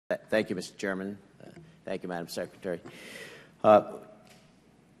Thank you, Mr. Chairman. Thank you, Madam Secretary.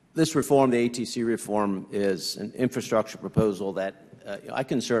 This reform, the ATC reform, is an infrastructure proposal that I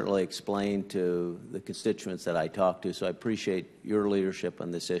can certainly explain to the constituents that I talk to, so I appreciate your leadership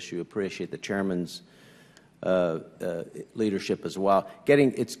on this issue, appreciate the Chairman's leadership as well.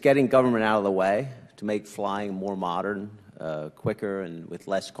 It's getting government out of the way to make flying more modern, quicker, and with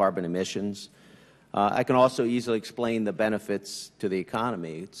less carbon emissions. I can also easily explain the benefits to the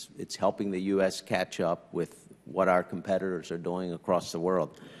economy. It's helping the U.S. catch up with what our competitors are doing across the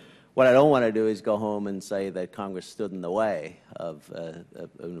world. What I don't want to do is go home and say that Congress stood in the way of an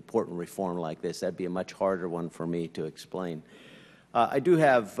important reform like this. That'd be a much harder one for me to explain. I do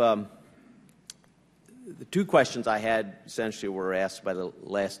have the two questions I had essentially were asked by the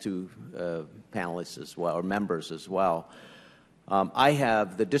last two panelists as well, or members as well.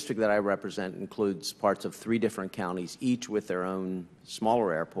 The district that I represent includes parts of 3 different counties, each with their own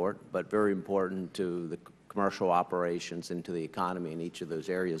smaller airport, but very important to the commercial operations and to the economy in each of those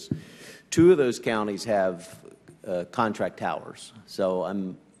areas. 2 of those counties have contract towers. So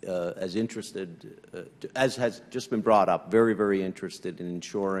I'm as interested, as has just been brought up, very, very interested in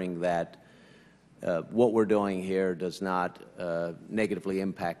ensuring that what we're doing here does not negatively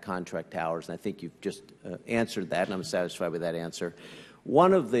impact contract towers. And I think you've just answered that, and I'm satisfied with that answer.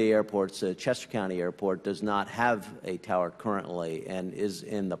 One of the airports, Chester County Airport, does not have a tower currently and is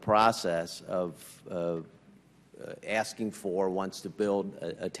in the process of asking for, wants to build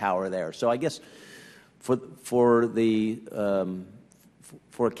a tower there. So I guess for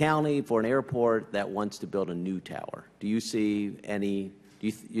a county, for an airport that wants to build a new tower, do you see any?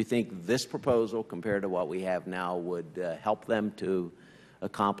 Do you think this proposal, compared to what we have now, would help them to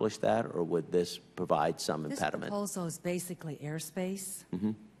accomplish that, or would this provide some impediment? This proposal is basically airspace.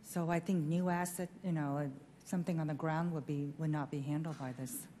 Mm-hmm. So I think new asset, something on the ground would not be handled by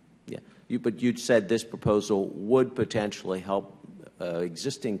this. Yeah, but you said this proposal would potentially help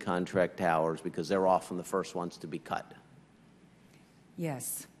existing contract towers because they're often the first ones to be cut.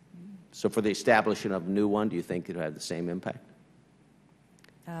 Yes. So for the establishment of a new one, do you think it would have the same impact?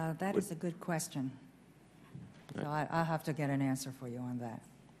 That is a good question. So I'll have to get an answer for you on that.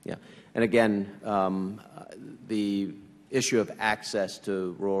 Yeah. And again, the issue of access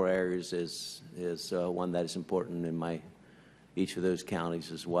to rural areas is one that is important in each of those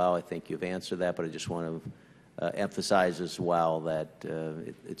counties as well. I think you've answered that, but I just want to emphasize as well that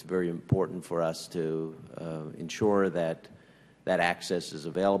it's very important for us to ensure that that access is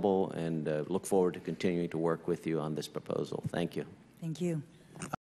available, and look forward to continuing to work with you on this proposal. Thank you. Thank you.